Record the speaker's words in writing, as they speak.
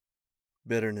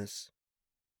Bitterness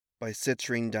by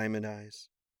Citrine Diamond Eyes.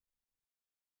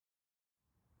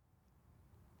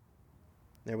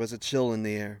 There was a chill in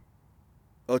the air.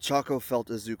 Ochako felt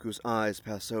Izuku's eyes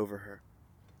pass over her.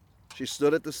 She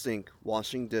stood at the sink,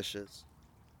 washing dishes.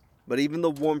 But even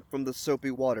the warmth from the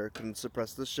soapy water couldn't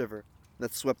suppress the shiver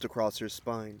that swept across her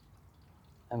spine.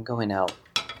 I'm going out.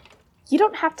 You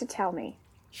don't have to tell me.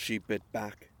 She bit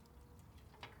back.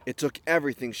 It took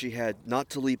everything she had not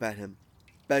to leap at him,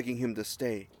 begging him to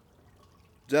stay,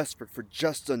 desperate for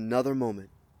just another moment.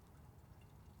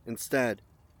 Instead,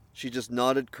 she just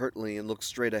nodded curtly and looked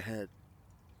straight ahead.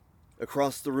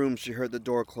 Across the room she heard the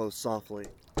door close softly,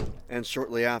 and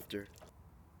shortly after,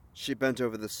 she bent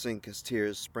over the sink as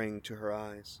tears sprang to her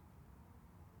eyes.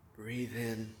 Breathe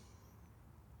in,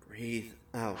 breathe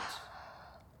out.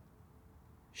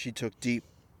 She took deep,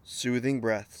 soothing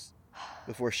breaths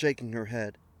before shaking her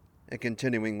head and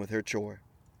continuing with her chore.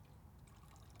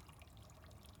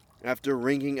 After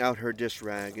wringing out her dish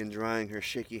rag and drying her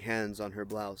shaky hands on her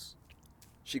blouse,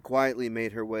 she quietly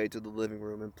made her way to the living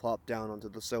room and plopped down onto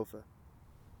the sofa,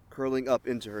 curling up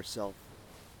into herself.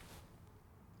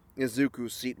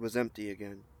 Izuku's seat was empty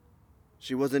again.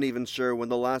 She wasn't even sure when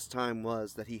the last time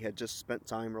was that he had just spent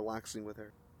time relaxing with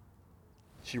her.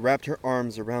 She wrapped her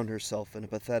arms around herself in a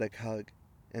pathetic hug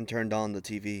and turned on the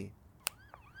TV.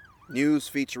 News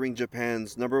featuring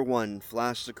Japan's #1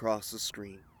 flashed across the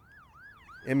screen.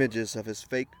 Images of his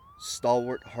fake,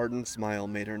 stalwart, hardened smile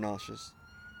made her nauseous,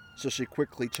 so she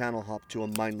quickly channel-hopped to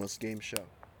a mindless game show.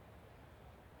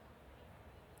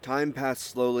 Time passed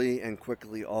slowly and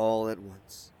quickly all at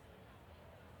once.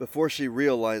 Before she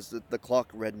realized that the clock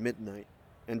read midnight,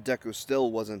 and Deku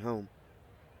still wasn't home.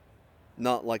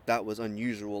 Not like that was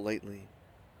unusual lately.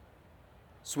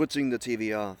 Switching the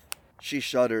TV off, she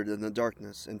shuddered in the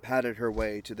darkness and patted her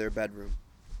way to their bedroom.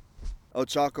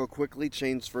 Ochako quickly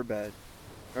changed for bed,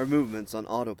 her movements on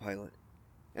autopilot,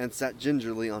 and sat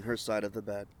gingerly on her side of the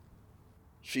bed.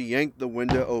 She yanked the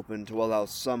window open to allow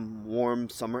some warm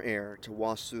summer air to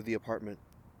wash through the apartment,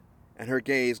 and her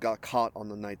gaze got caught on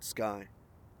the night sky.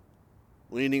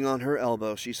 Leaning on her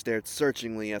elbow, she stared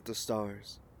searchingly at the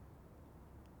stars.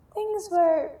 Things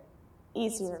were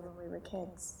easier when we were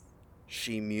kids.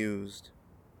 She mused.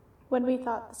 When we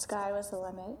thought the sky was the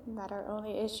limit and that our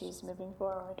only issues moving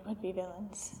forward would be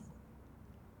villains.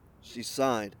 She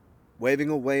sighed, waving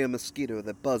away a mosquito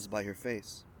that buzzed by her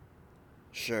face.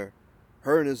 Sure,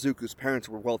 her and Izuku's parents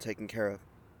were well taken care of.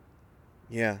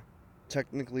 Yeah,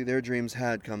 technically their dreams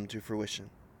had come to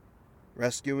fruition,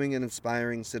 rescuing and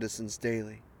inspiring citizens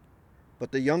daily.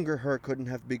 But the younger her couldn't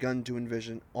have begun to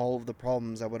envision all of the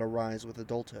problems that would arise with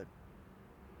adulthood.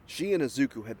 She and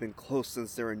Izuku had been close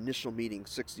since their initial meeting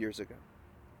 6 years ago.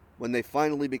 When they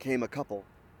finally became a couple,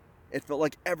 it felt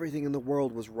like everything in the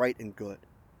world was right and good.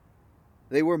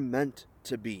 They were meant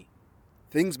to be.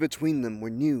 Things between them were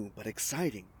new but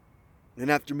exciting. And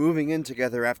after moving in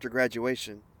together after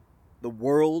graduation, the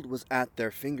world was at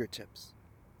their fingertips.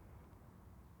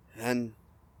 Then,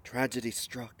 tragedy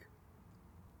struck.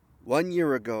 1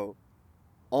 year ago,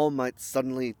 All Might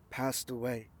suddenly passed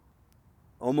away.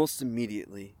 Almost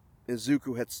immediately,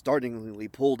 Izuku had startlingly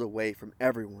pulled away from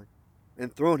everyone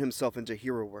and thrown himself into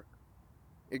hero work,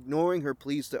 ignoring her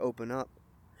pleas to open up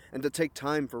and to take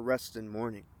time for rest and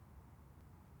mourning.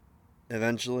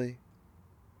 Eventually,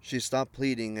 she stopped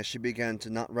pleading as she began to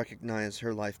not recognize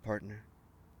her life partner.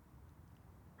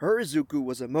 Her Izuku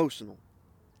was emotional,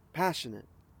 passionate,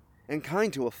 and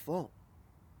kind to a fault.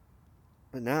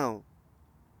 But now,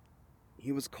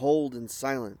 he was cold and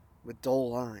silent with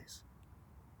dull eyes.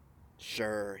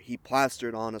 Sure, he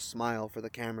plastered on a smile for the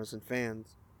cameras and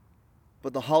fans,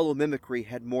 but the hollow mimicry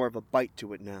had more of a bite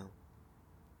to it now.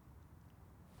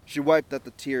 She wiped at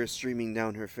the tears streaming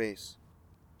down her face,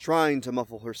 trying to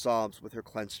muffle her sobs with her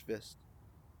clenched fist.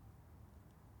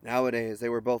 Nowadays, they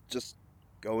were both just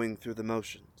going through the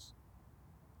motions.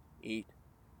 Eat,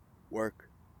 work,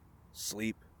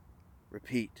 sleep,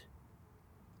 repeat.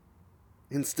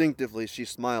 Instinctively, she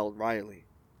smiled wryly.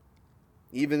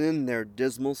 Even in their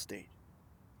dismal state,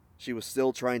 she was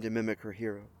still trying to mimic her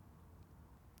hero.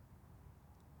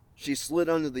 She slid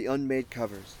under the unmade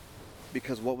covers,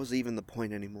 because what was even the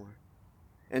point anymore,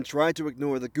 and tried to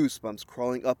ignore the goosebumps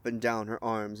crawling up and down her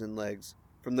arms and legs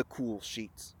from the cool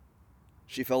sheets.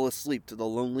 She fell asleep to the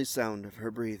lonely sound of her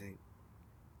breathing.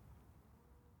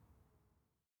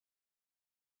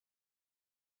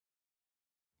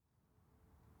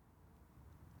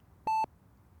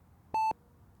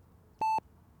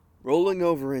 Rolling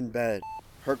over in bed,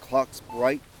 her clock's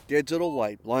bright digital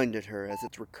light blinded her as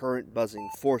its recurrent buzzing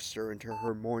forced her into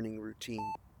her morning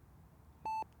routine.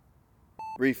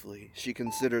 Briefly, she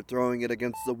considered throwing it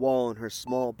against the wall in her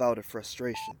small bout of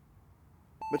frustration.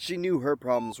 But she knew her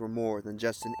problems were more than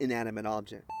just an inanimate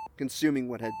object, consuming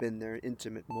what had been their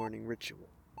intimate morning ritual.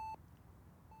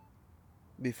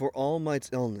 Before All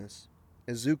Might's illness,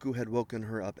 Izuku had woken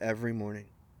her up every morning.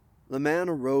 The man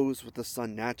arose with the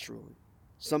sun naturally,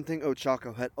 something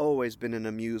Ochako had always been in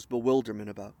amused bewilderment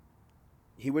about.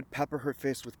 He would pepper her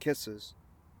face with kisses,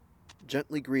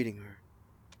 gently greeting her.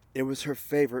 It was her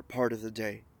favorite part of the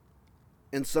day,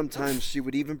 and sometimes she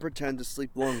would even pretend to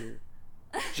sleep longer,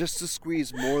 just to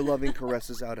squeeze more loving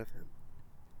caresses out of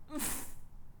him.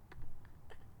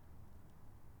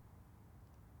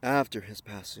 After his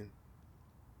passing,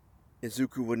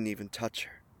 Izuku wouldn't even touch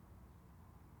her.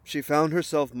 She found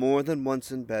herself more than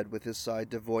once in bed with his side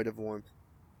devoid of warmth,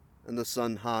 and the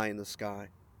sun high in the sky.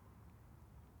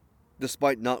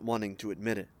 Despite not wanting to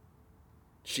admit it,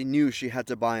 she knew she had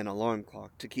to buy an alarm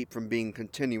clock to keep from being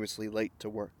continuously late to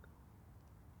work.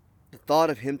 The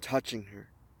thought of him touching her,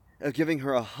 of giving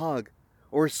her a hug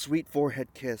or a sweet forehead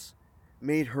kiss,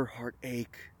 made her heart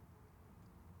ache.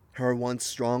 Her once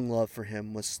strong love for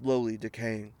him was slowly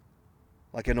decaying,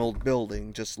 like an old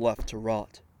building just left to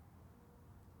rot.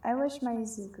 I wish my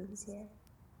Izuku was here.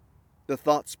 The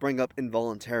thought sprang up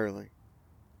involuntarily,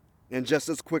 and just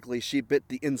as quickly she bit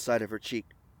the inside of her cheek,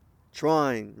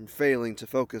 trying and failing to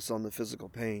focus on the physical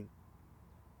pain.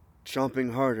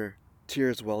 Chomping harder,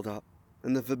 tears welled up,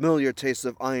 and the familiar taste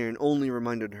of iron only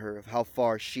reminded her of how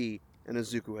far she and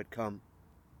Izuku had come.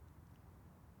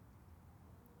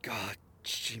 God,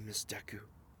 she missed Deku.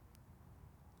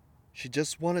 She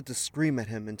just wanted to scream at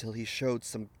him until he showed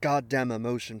some goddamn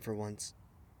emotion for once.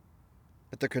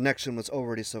 But the connection was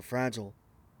already so fragile.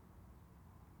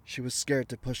 She was scared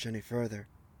to push any further,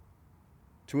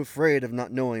 too afraid of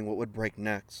not knowing what would break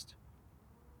next.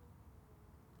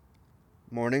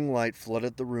 Morning light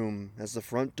flooded the room as the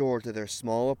front door to their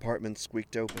small apartment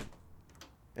squeaked open,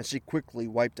 and she quickly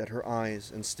wiped at her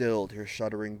eyes and stilled her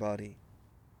shuddering body,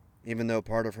 even though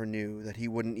part of her knew that he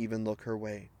wouldn't even look her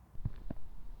way.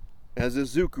 As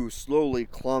Izuku slowly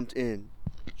clomped in,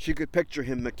 she could picture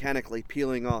him mechanically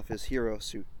peeling off his hero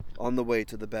suit on the way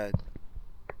to the bed.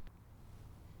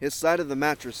 His side of the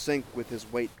mattress sank with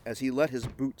his weight as he let his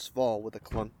boots fall with a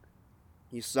clunk.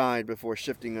 He sighed before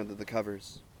shifting under the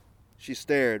covers. She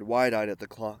stared wide-eyed at the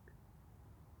clock.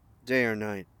 Day or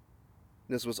night,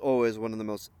 this was always one of the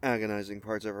most agonizing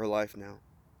parts of her life now.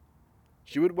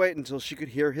 She would wait until she could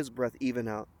hear his breath even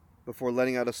out before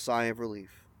letting out a sigh of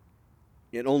relief.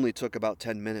 It only took about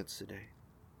 10 minutes today.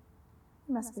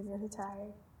 You must be really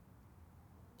tired.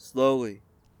 Slowly,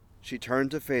 she turned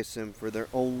to face him for their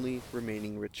only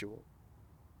remaining ritual.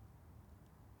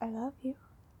 I love you.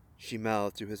 She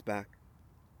mouthed to his back.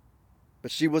 But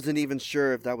she wasn't even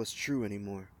sure if that was true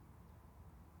anymore.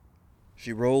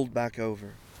 She rolled back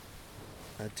over,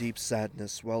 a deep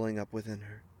sadness welling up within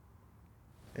her,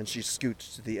 and she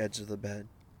scooched to the edge of the bed.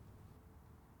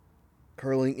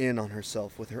 Curling in on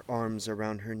herself with her arms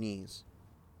around her knees,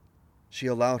 she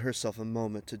allowed herself a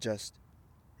moment to just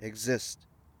exist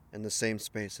in the same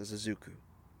space as Izuku.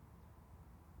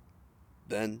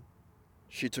 Then,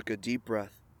 she took a deep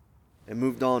breath and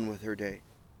moved on with her day,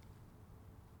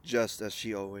 just as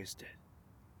she always did.